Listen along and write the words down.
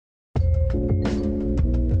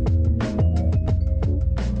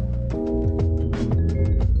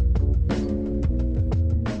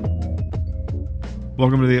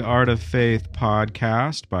Welcome to the Art of Faith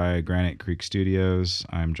podcast by Granite Creek Studios.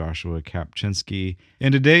 I'm Joshua Kapchinsky.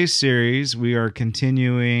 In today's series, we are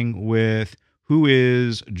continuing with Who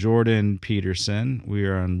is Jordan Peterson? We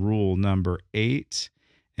are on rule number 8,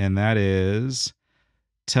 and that is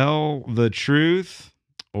tell the truth,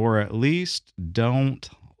 or at least don't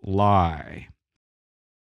lie.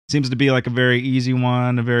 Seems to be like a very easy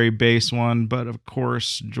one, a very base one, but of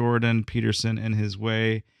course, Jordan Peterson, in his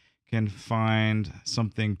way, can find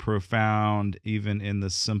something profound even in the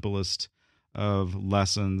simplest of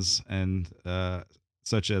lessons, and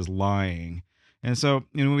such as lying. And so,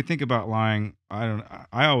 when we think about lying,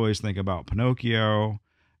 I always think about Pinocchio.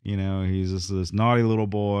 He's just this naughty little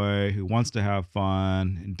boy who wants to have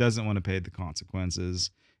fun and doesn't want to pay the consequences.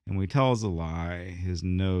 And when he tells a lie, his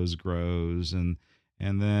nose grows, and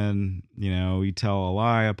then we tell a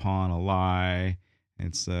lie upon a lie.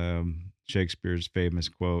 It's Shakespeare's famous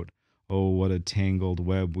quote, "Oh, what a tangled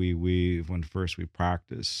web we weave when first we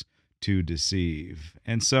practice to deceive."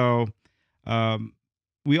 And so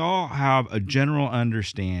we all have a general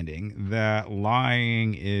understanding that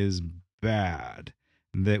lying is bad,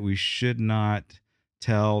 that we should not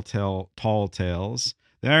tell tall tales.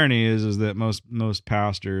 The irony is that most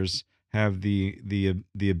pastors have the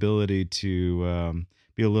ability to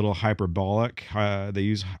be a little hyperbolic. They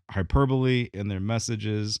use hyperbole in their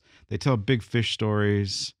messages. They tell big fish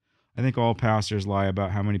stories. I think all pastors lie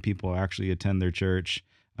about how many people actually attend their church.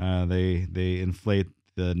 They inflate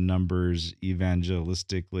the numbers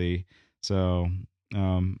evangelistically. So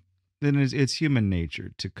then it's human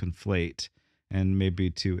nature to conflate and maybe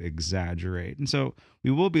to exaggerate. And so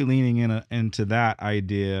we will be leaning into that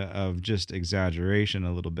idea of just exaggeration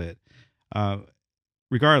a little bit.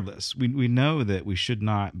 Regardless, we know that we should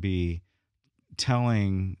not be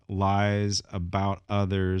telling lies about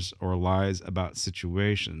others or lies about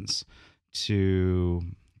situations to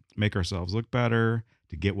make ourselves look better,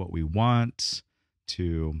 to get what we want,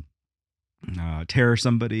 to tear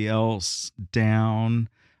somebody else down.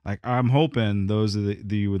 Like, I'm hoping those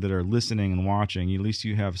of you that are listening and watching, at least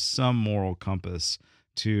you have some moral compass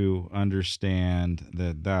to understand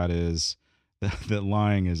that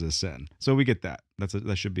lying is a sin. So we get that.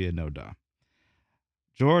 That should be a no-duh.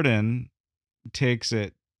 Jordan takes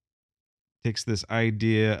this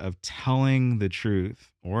idea of telling the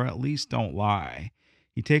truth, or at least don't lie.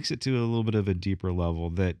 He takes it to a little bit of a deeper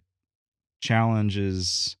level that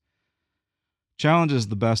challenges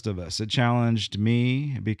the best of us. It challenged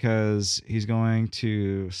me because he's going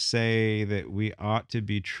to say that we ought to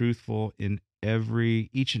be truthful in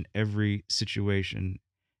each and every situation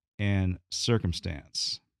and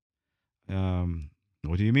circumstance.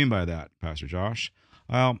 What do you mean by that, Pastor Josh?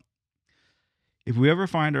 Well, if we ever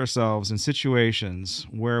find ourselves in situations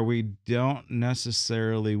where we don't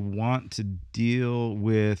necessarily want to deal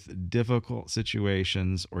with difficult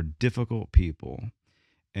situations or difficult people,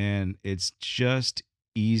 and it's just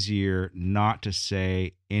easier not to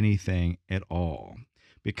say anything at all,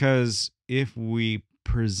 because if we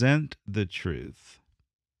present the truth,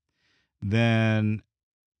 then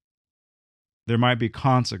there might be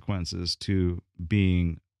consequences to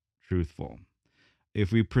being truthful.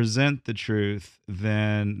 If we present the truth,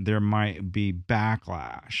 then there might be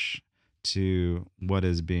backlash to what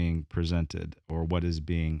is being presented or what is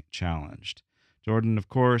being challenged. Jordan, of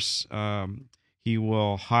course, he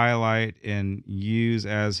will highlight and use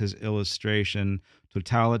as his illustration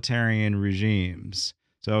totalitarian regimes.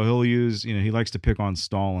 So he'll use, he likes to pick on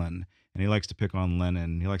Stalin, and he likes to pick on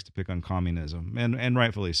Lenin, he likes to pick on communism, and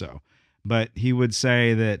rightfully so. But he would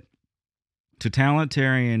say that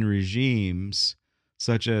totalitarian regimes,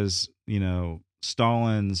 such as,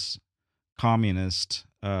 Stalin's communist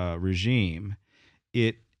regime,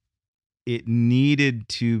 it needed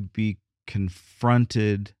to be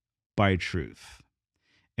confronted by truth.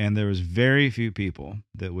 And there was very few people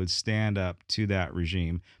that would stand up to that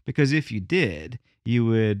regime, because if you did, you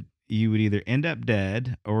would either end up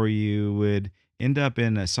dead, or you would end up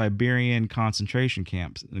in a Siberian concentration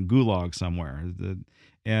camp, a gulag somewhere.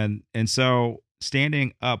 And so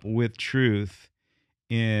standing up with truth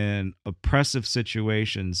in oppressive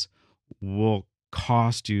situations will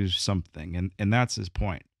cost you something. And that's his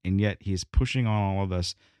point. And yet he's pushing on all of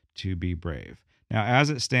us to be brave. Now, as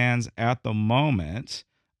it stands at the moment,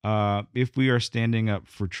 if we are standing up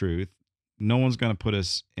for truth, no one's going to put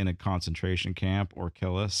us in a concentration camp or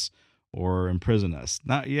kill us or imprison us.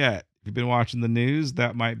 Not yet. If you've been watching the news,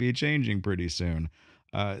 that might be changing pretty soon.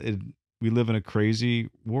 We live in a crazy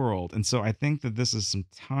world. And so I think that this is some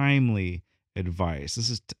timely advice. This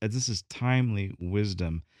is timely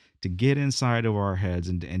wisdom to get inside of our heads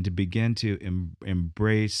and to begin to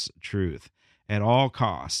embrace truth. at all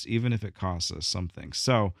costs, even if it costs us something.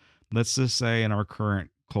 So let's just say in our current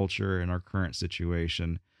culture, in our current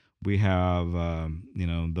situation, we have,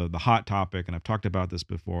 the hot topic, and I've talked about this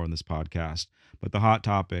before on this podcast, but the hot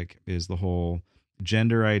topic is the whole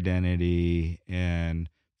gender identity and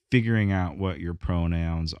figuring out what your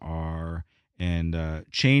pronouns are and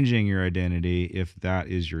changing your identity if that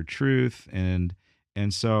is your truth. And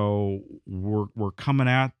so we're coming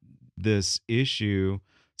at this issue.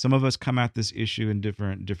 Some of us come at this issue in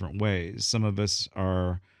different ways. Some of us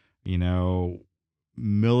are,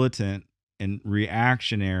 militant and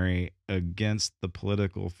reactionary against the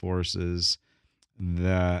political forces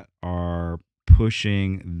that are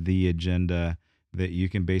pushing the agenda that you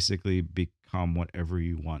can basically become whatever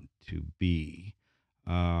you want to be.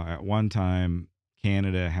 At one time,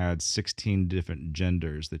 Canada had 16 different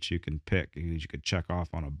genders that you can pick, you could check off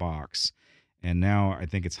on a box. And now I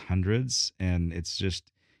think it's hundreds, and it's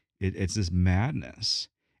just, it's this madness.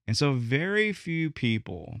 And so very few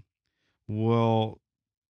people will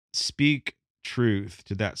speak truth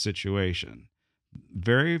to that situation.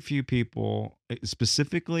 Very few people,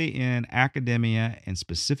 specifically in academia and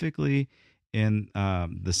specifically in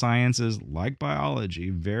the sciences like biology,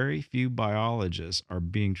 very few biologists are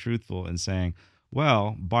being truthful and saying,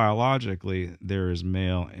 well, biologically, there is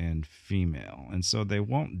male and female. And so they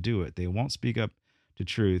won't do it. They won't speak up to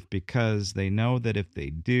truth because they know that if they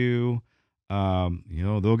do,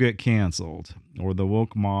 they'll get canceled or the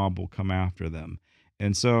woke mob will come after them.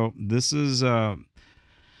 And so this is, I've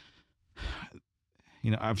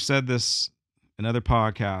said this in other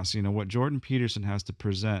podcasts, what Jordan Peterson has to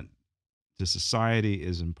present to society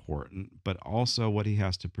is important, but also what he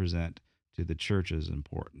has to present to the church is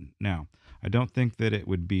important. Now, I don't think that it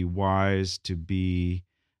would be wise to be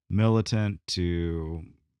militant to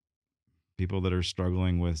people that are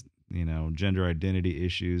struggling with, gender identity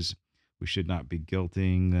issues. We should not be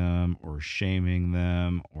guilting them or shaming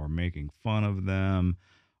them or making fun of them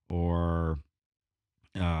or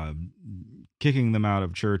uh, kicking them out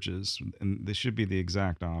of churches. And this should be the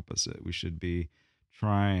exact opposite. We should be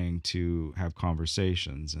trying to have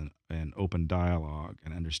conversations and open dialogue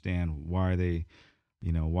and understand why they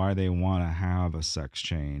want to have a sex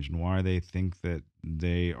change and why they think that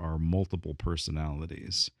they are multiple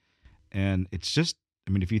personalities. And it's just,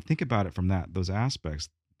 if you think about it from those aspects,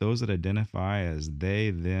 those that identify as they,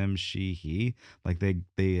 them, she, he, like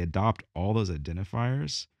they adopt all those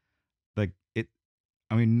identifiers. Like it,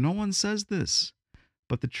 no one says this,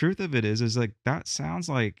 but the truth of it is like that sounds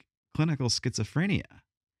like clinical schizophrenia,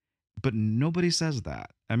 but nobody says that.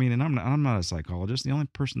 And I'm not a psychologist. The only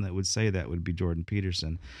person that would say that would be Jordan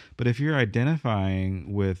Peterson. But if you're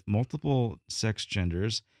identifying with multiple sex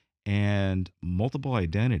genders and multiple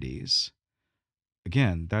identities,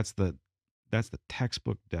 again, that's the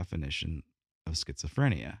textbook definition of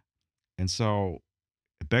schizophrenia. And so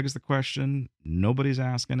it begs the question, nobody's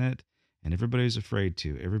asking it, and everybody's afraid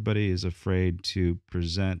to. Everybody is afraid to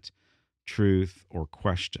present truth or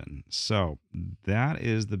question. So that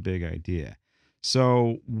is the big idea.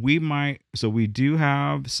 So we do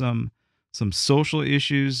have some social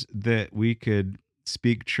issues that we could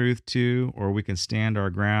speak truth to, or we can stand our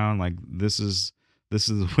ground. Like this is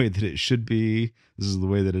the way that it should be. This is the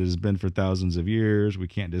way that it has been for thousands of years. We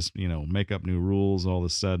can't just, make up new rules all of a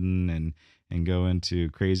sudden and go into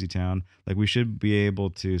crazy town. Like we should be able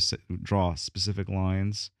to draw specific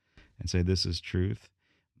lines and say this is truth.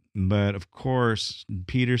 But of course,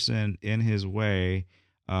 Peterson, in his way,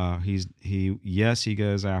 he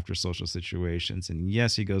goes after social situations, and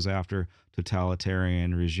yes, he goes after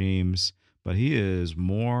totalitarian regimes, but he is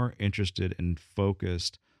more interested and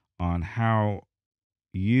focused on how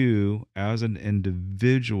you as an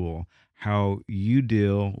individual, how you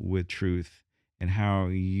deal with truth and how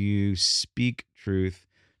you speak truth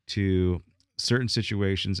to certain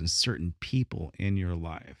situations and certain people in your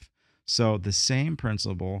life. So the same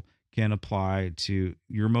principle can apply to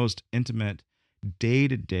your most intimate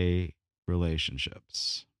day-to-day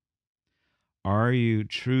relationships. Are you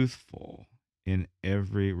truthful in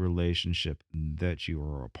every relationship that you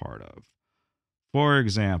are a part of? For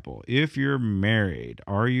example, if you're married,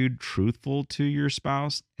 are you truthful to your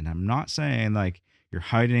spouse? And I'm not saying like you're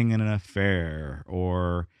hiding in an affair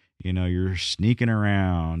or, you're sneaking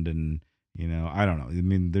around and, I don't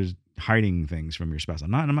know. There's hiding things from your spouse.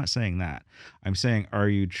 I'm not saying that. I'm saying, are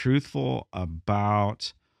you truthful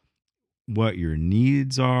about what your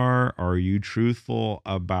needs are? Are you truthful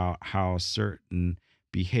about how certain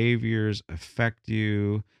behaviors affect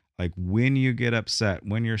you? Like when you get upset,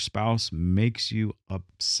 when your spouse makes you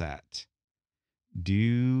upset, do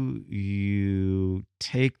you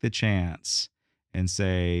take the chance and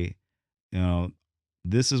say,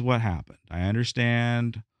 this is what happened. I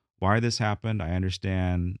understand why this happened. I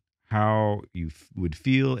understand how you would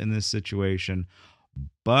feel in this situation.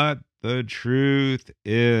 But the truth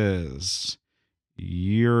is,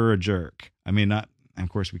 you're a jerk. I mean, not, of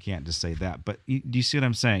course, we can't just say that, but do you see what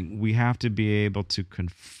I'm saying? We have to be able to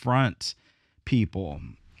confront people.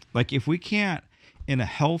 Like, if we can't, in a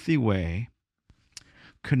healthy way,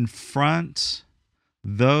 confront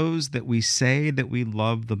those that we say that we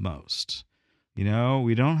love the most.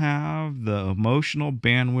 We don't have the emotional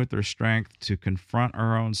bandwidth or strength to confront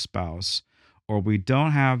our own spouse, or we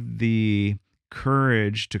don't have the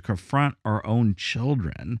courage to confront our own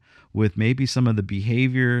children with maybe some of the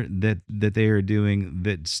behavior that they are doing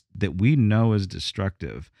that we know is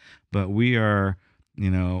destructive. But we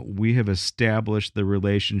have established the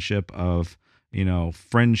relationship of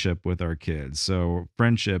friendship with our kids. So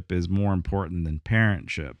friendship is more important than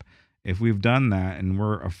parentship. If we've done that and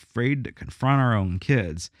we're afraid to confront our own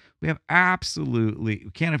kids, we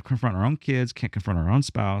can't confront our own kids, can't confront our own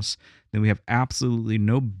spouse, then we have absolutely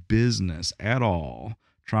no business at all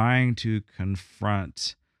trying to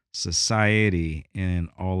confront society in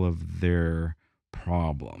all of their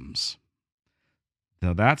problems.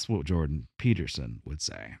 Now, that's what Jordan Peterson would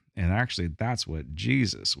say. And actually, that's what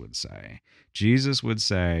Jesus would say. Jesus would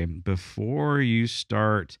say, before you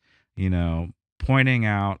start, pointing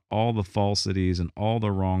out all the falsities and all the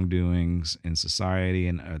wrongdoings in society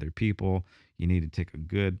and other people, you need to take a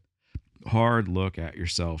good, hard look at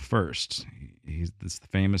yourself first. This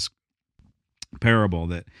famous parable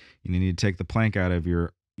that you need to take the plank out of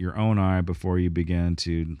your own eye before you begin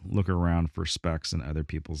to look around for specks in other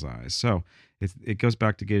people's eyes. So it goes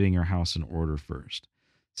back to getting your house in order first.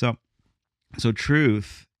 So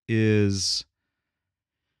truth is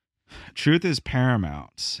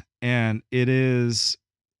paramount, and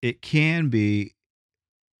it can be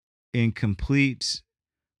in complete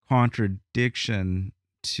contradiction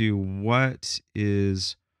to what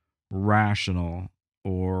is rational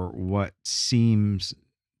or what seems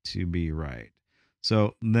to be right.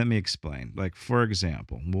 So let me explain. Like, for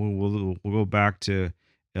example, we'll go back to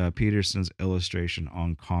Peterson's illustration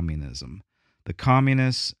on communism. The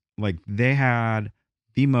communists, they had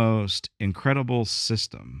the most incredible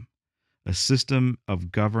system, a system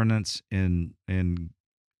of governance in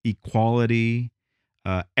equality,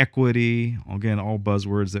 equity. Again, all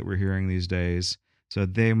buzzwords that we're hearing these days. So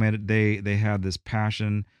they had this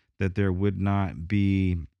passion that there would not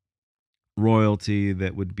be royalty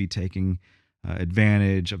that would be taking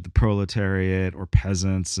advantage of the proletariat or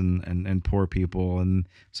peasants and poor people, and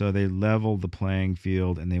so they leveled the playing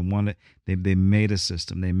field, and they made a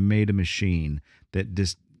system, they made a machine that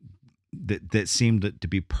seemed to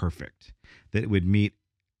be perfect, that would meet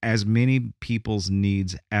as many people's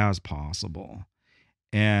needs as possible.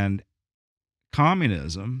 And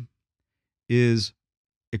communism is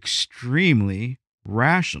extremely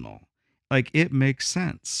rational. Like, it makes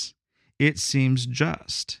sense. It seems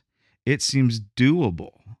just. It seems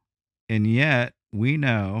doable. And yet we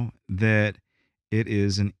know that it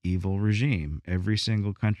is an evil regime. Every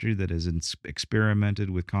single country that has experimented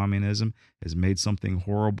with communism has made something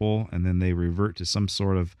horrible, and then they revert to some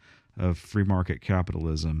sort of free market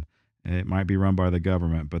capitalism. And it might be run by the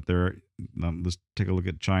government, but let's take a look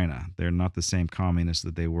at China. They're not the same communists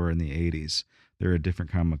that they were in the 80s. They're a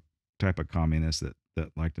different type of communists that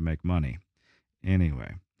like to make money.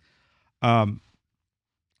 Anyway,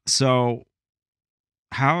 so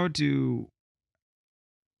how do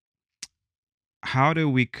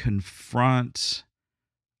we confront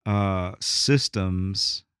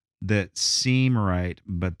systems that seem right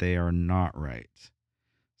but they are not right?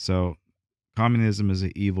 So communism is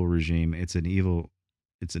an evil regime. It's an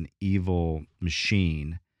evil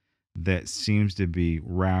machine that seems to be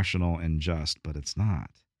rational and just, but it's not.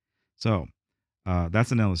 So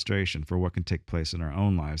that's an illustration for what can take place in our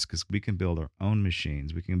own lives, because we can build our own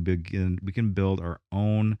machines. We can build our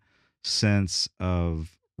own sense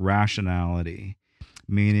of rationality,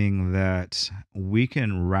 meaning that we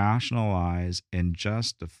can rationalize and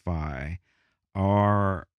justify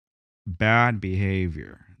our bad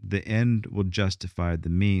behavior. The end will justify the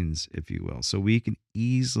means, if you will. So we can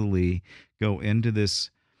easily go into this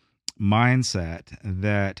mindset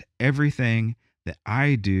that everything that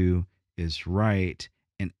I do is right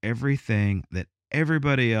and everything that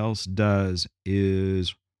everybody else does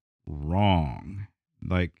is wrong.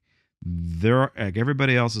 Like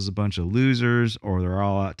everybody else is a bunch of losers, or they're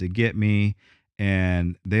all out to get me,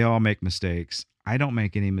 and they all make mistakes. I don't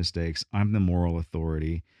make any mistakes. I'm the moral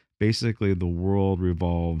authority. Basically, the world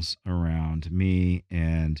revolves around me,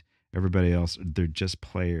 and everybody else, they're just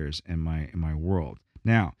players in my world.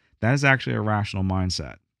 Now, That is actually a rational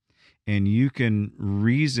mindset. And you can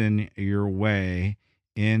reason your way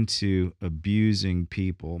into abusing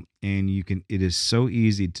people, and it is so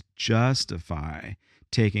easy to justify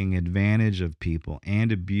taking advantage of people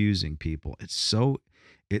and abusing people.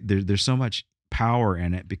 There's so much power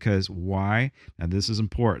in it, because why? Now this is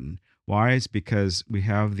important. Why? It's because we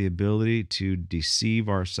have the ability to deceive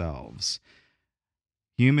ourselves.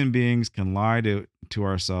 Human beings can lie to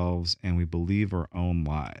ourselves, and we believe our own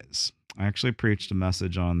lies. I actually preached a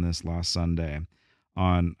message on this last Sunday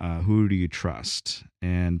on who do you trust,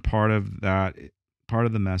 and part of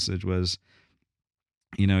the message was,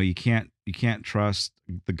 you can't trust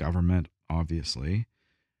the government. Obviously,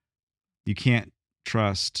 you can't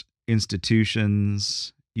trust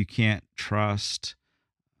institutions. You can't trust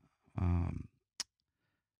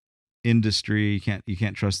industry. You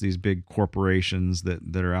can't trust these big corporations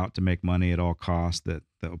that are out to make money at all costs, that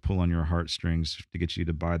will pull on your heartstrings to get you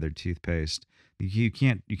to buy their toothpaste. You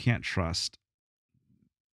can't trust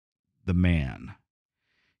the man.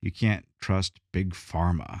 You can't trust big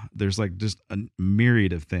pharma. There's like just a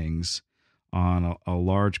myriad of things on a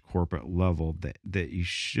large corporate level that you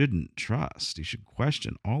shouldn't trust. You should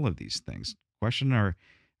question all of these things. Question our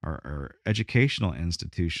educational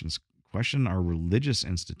institutions. Question our religious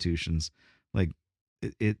institutions. Like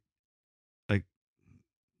like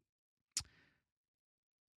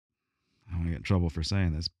I don't want to get in trouble for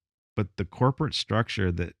saying this, but the corporate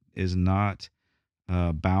structure that is not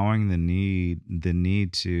bowing the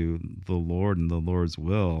need to the Lord and the Lord's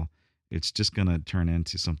will, it's just going to turn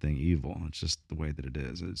into something evil. It's just the way that it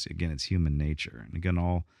is. It's human nature. And again,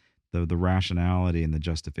 all the rationality and the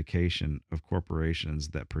justification of corporations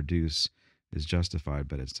that produce is justified,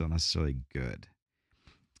 but it's not necessarily good.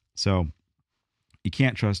 So you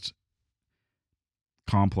can't trust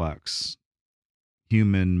complex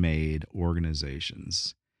human-made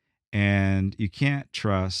organizations, and you can't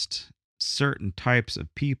trust certain types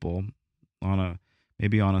of people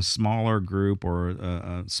maybe on a smaller group or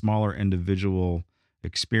a smaller individual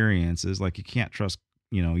experiences. Like you can't trust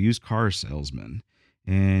used car salesmen,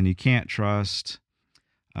 and you can't trust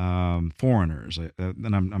foreigners.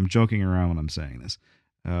 And I'm joking around when I'm saying this.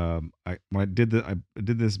 I did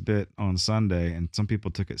this bit on Sunday, and some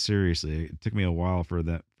people took it seriously. It took me a while for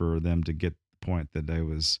them to get the point that I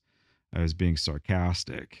was being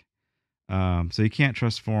sarcastic. So you can't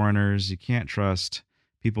trust foreigners. You can't trust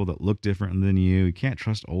people that look different than you. You can't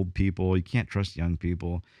trust old people. You can't trust young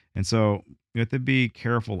people. And so you have to be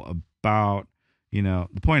careful about, the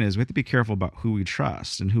point is we have to be careful about who we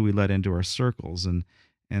trust and who we let into our circles. And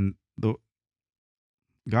the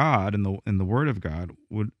God and the Word of God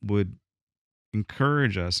would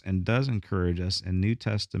encourage us, and does encourage us in New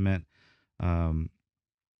Testament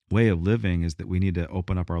way of living, is that we need to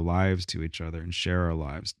open up our lives to each other and share our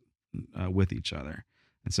lives with each other.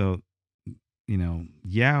 And so,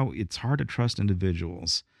 it's hard to trust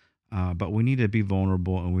individuals, but we need to be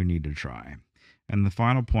vulnerable, and we need to try. And the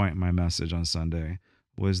final point in my message on Sunday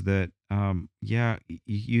was that,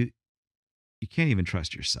 you can't even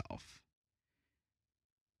trust yourself.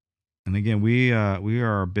 And again, we are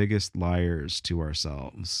our biggest liars to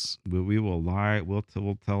ourselves. We will lie. We'll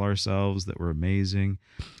tell ourselves that we're amazing.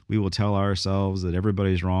 We will tell ourselves that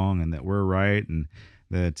everybody's wrong and that we're right, and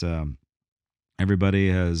that everybody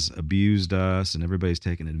has abused us and everybody's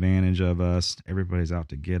taken advantage of us. Everybody's out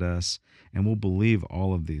to get us, and we'll believe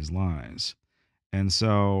all of these lies. And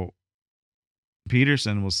so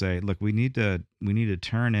Peterson will say, look, we need to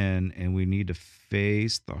turn in, and we need to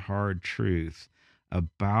face the hard truth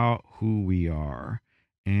about who we are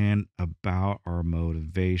and about our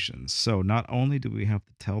motivations. So not only do we have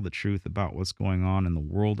to tell the truth about what's going on in the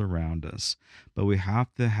world around us, but we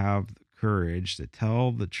have to have the courage to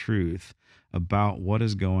tell the truth about what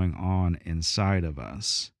is going on inside of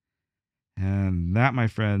us. And that, my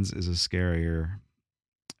friends, is a scarier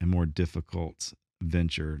and more difficult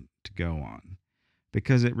venture to go on,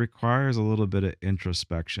 because it requires a little bit of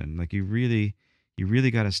introspection. Like you really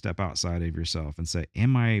got to step outside of yourself and say,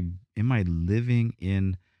 am I living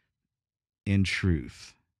in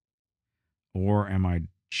truth, or am I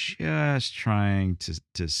just trying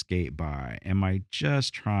to skate by? Am I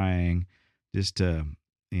just trying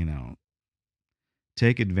to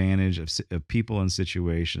take advantage of people and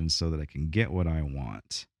situations so that I can get what I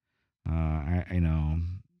want?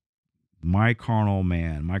 My carnal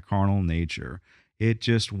man, my carnal nature, it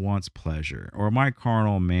just wants pleasure. Or my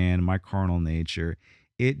carnal man, my carnal nature,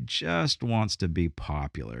 it just wants to be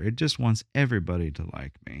popular. It just wants everybody to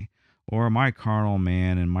like me. Or my carnal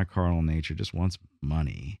man and my carnal nature just wants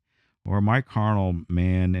money. Or my carnal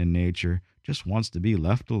man and nature just wants to be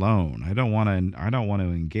left alone. I don't want to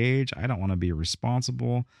engage. I don't want to be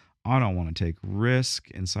responsible. I don't want to take risk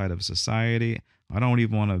inside of society. I don't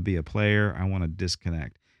even want to be a player. I want to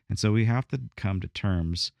disconnect. And so we have to come to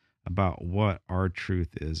terms about what our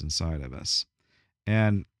truth is inside of us.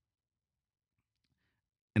 And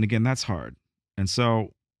again, that's hard. And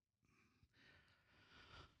so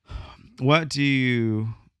what do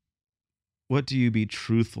you be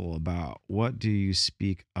truthful about? What do you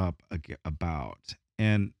speak up about?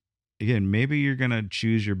 And again, maybe you're going to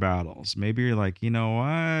choose your battles. Maybe you're like, you know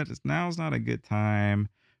what? Now's not a good time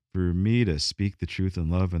for me to speak the truth in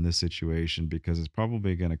love in this situation because it's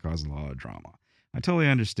probably going to cause a lot of drama. I totally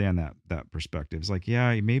understand that perspective. It's like,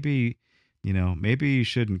 yeah, maybe, maybe you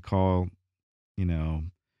shouldn't call, you know,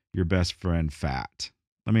 your best friend fat.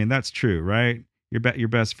 I mean, that's true, right? Your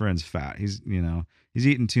best friend's fat. He's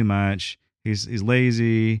eating too much. He's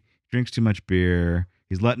lazy, drinks too much beer.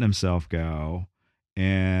 He's letting himself go,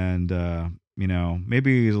 and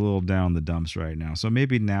maybe he's a little down the dumps right now. So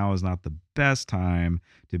maybe now is not the best time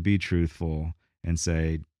to be truthful and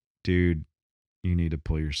say, dude, you need to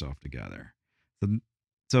pull yourself together.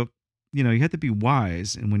 So you have to be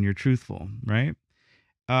wise and when you're truthful, right?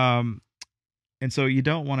 Um, and so you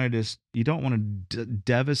don't want to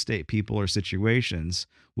devastate people or situations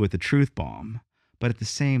with a truth bomb, but at the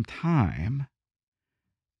same time,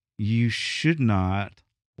 you should not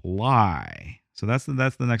lie. So that's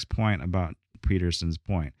the next point about Peterson's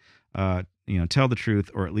point. Tell the truth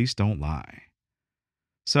or at least don't lie.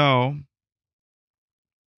 So,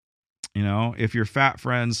 if your fat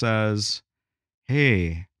friend says,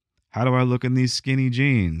 "Hey, how do I look in these skinny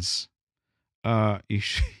jeans?" You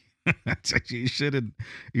should you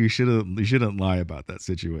shouldn't lie about that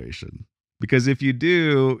situation. Because if you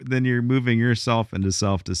do, then you're moving yourself into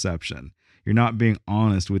self-deception. You're not being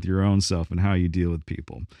honest with your own self and how you deal with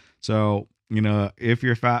people. So, if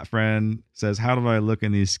your fat friend says, "How do I look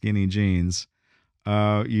in these skinny jeans?"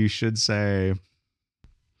 You should say,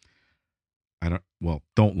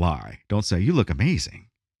 don't lie. Don't say, "You look amazing."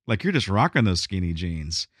 Like you're just rocking those skinny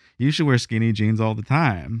jeans. You should wear skinny jeans all the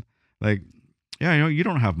time. Like, yeah, you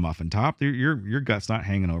don't have muffin top. Your gut's not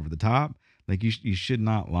hanging over the top. Like you should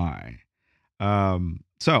not lie.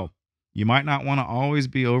 So you might not want to always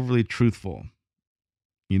be overly truthful.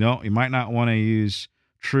 You might not want to use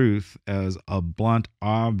truth as a blunt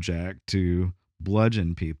object to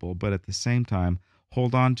bludgeon people, but at the same time,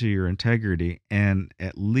 hold on to your integrity and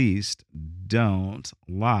at least don't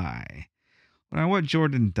lie. Now, what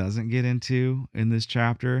Jordan doesn't get into in this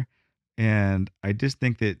chapter, and I just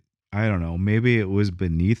think that, I don't know, maybe it was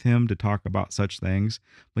beneath him to talk about such things,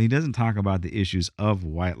 but he doesn't talk about the issues of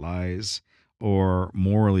white lies or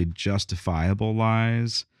morally justifiable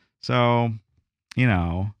lies. So,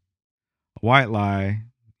 a white lie,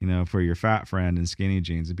 for your fat friend in skinny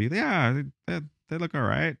jeans would be, yeah, they look all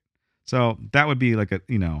right. So that would be like a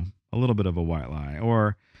little bit of a white lie.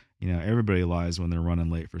 Or, everybody lies when they're running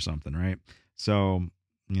late for something, right? So,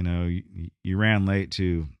 you ran late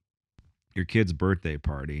to your kid's birthday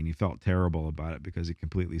party and you felt terrible about it because he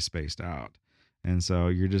completely spaced out. And so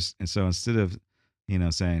instead of,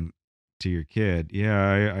 saying to your kid,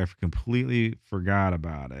 yeah, I completely forgot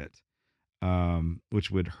about it,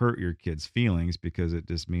 which would hurt your kid's feelings because it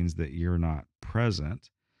just means that you're not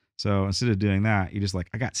present. So instead of doing that, you just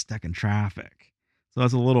like, I got stuck in traffic. So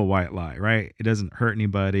that's a little white lie, right? It doesn't hurt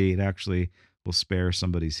anybody. It actually will spare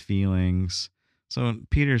somebody's feelings. So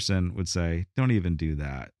Peterson would say, don't even do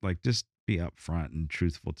that. Like, just be upfront and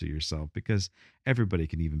truthful to yourself because everybody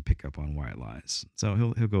can even pick up on white lies. So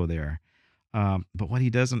he'll go there. But what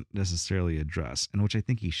he doesn't necessarily address, and which I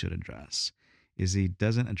think he should address, is he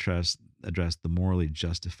doesn't address the morally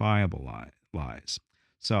justifiable lies.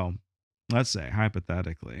 So let's say,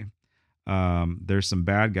 hypothetically, there's some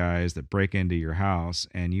bad guys that break into your house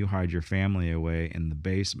and you hide your family away in the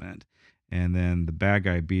basement. And then the bad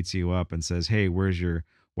guy beats you up and says, "Hey, where's your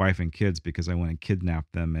wife and kids? Because I want to kidnap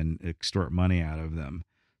them and extort money out of them."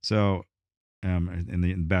 So, and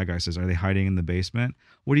the bad guy says, "Are they hiding in the basement?"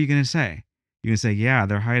 What are you going to say? You're going to say, "Yeah,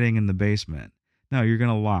 they're hiding in the basement." No, you're going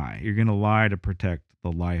to lie. You're going to lie to protect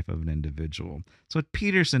the life of an individual. So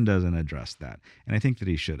Peterson doesn't address that. And I think that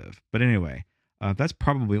he should have. But anyway, that's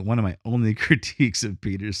probably one of my only critiques of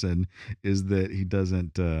Peterson, is that he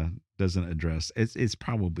doesn't address. It's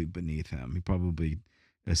probably beneath him. He probably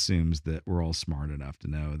assumes that we're all smart enough to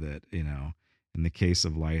know that, in the case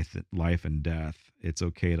of life and death, it's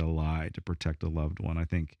okay to lie to protect a loved one. I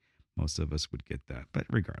think most of us would get that. But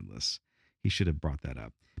regardless, he should have brought that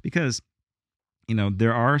up because,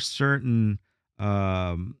 there are certain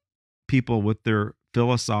people with their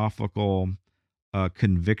philosophical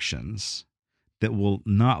convictions that will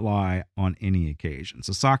not lie on any occasion.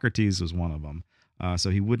 So Socrates was one of them. So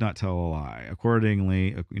he would not tell a lie.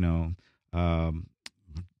 Accordingly, um,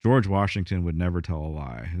 George Washington would never tell a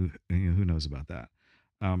lie. Who knows about that?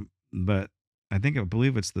 But I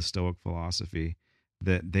believe it's the Stoic philosophy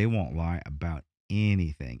that they won't lie about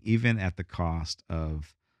anything, even at the cost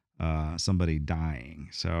of somebody dying.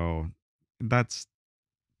 So that's,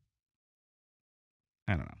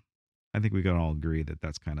 I don't know. I think we can all agree that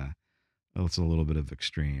that's kind of, it's a little bit of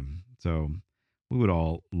extreme. So we would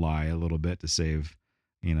all lie a little bit to save,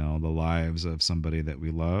 the lives of somebody that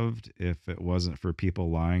we loved. If it wasn't for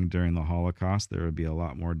people lying during the Holocaust, there would be a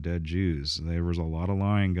lot more dead Jews. There was a lot of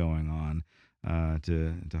lying going on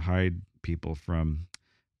to hide people from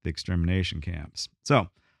the extermination camps. So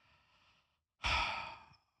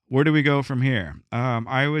where do we go from here?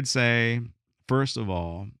 I would say, first of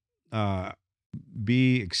all, uh,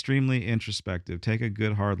 be extremely introspective. Take a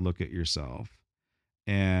good hard look at yourself.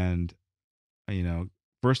 And, you know,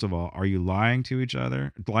 first of all, are you lying to each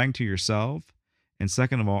other, lying to yourself? And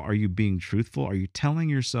second of all, are you being truthful? Are you telling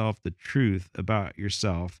yourself the truth about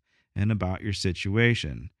yourself and about your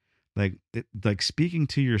situation? Like speaking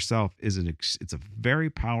to yourself it's a very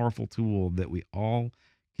powerful tool that we all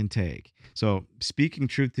can take. So speaking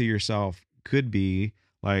truth to yourself could be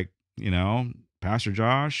like, Pastor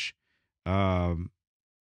Josh, um,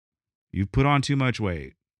 you've put on too much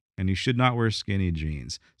weight and you should not wear skinny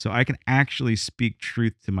jeans. So I can actually speak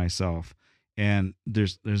truth to myself. And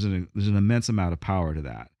there's an immense amount of power to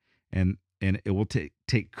that. And it will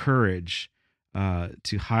take courage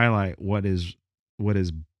to highlight what is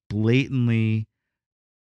blatantly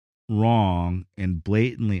wrong and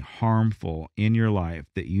blatantly harmful in your life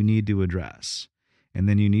that you need to address. And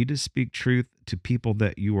then you need to speak truth to people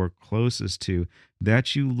that you are closest to,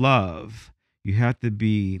 that you love. You have to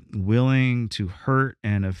be willing to hurt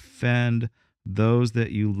and offend those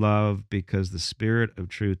that you love because the spirit of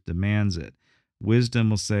truth demands it.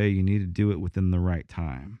 Wisdom will say you need to do it within the right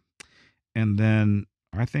time. And then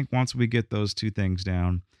I think once we get those two things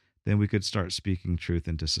down, then we could start speaking truth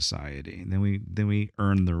into society. And then we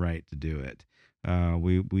earn the right to do it.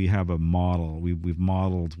 We have a model. We've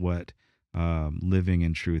modeled what living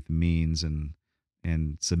in truth means,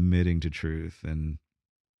 and submitting to truth, and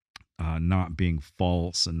not being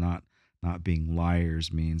false, and not being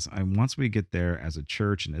liars means. And once we get there as a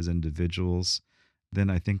church and as individuals,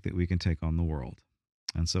 then I think that we can take on the world.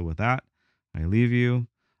 And so with that, I leave you.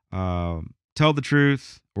 Tell the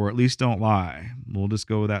truth, or at least don't lie. We'll just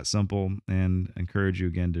go with that simple, and encourage you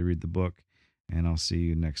again to read the book. And I'll see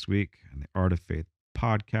you next week on the Art of Faith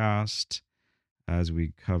podcast as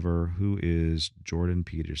we cover who is Jordan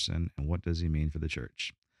Peterson and what does he mean for the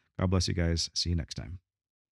church. God bless you guys. See you next time.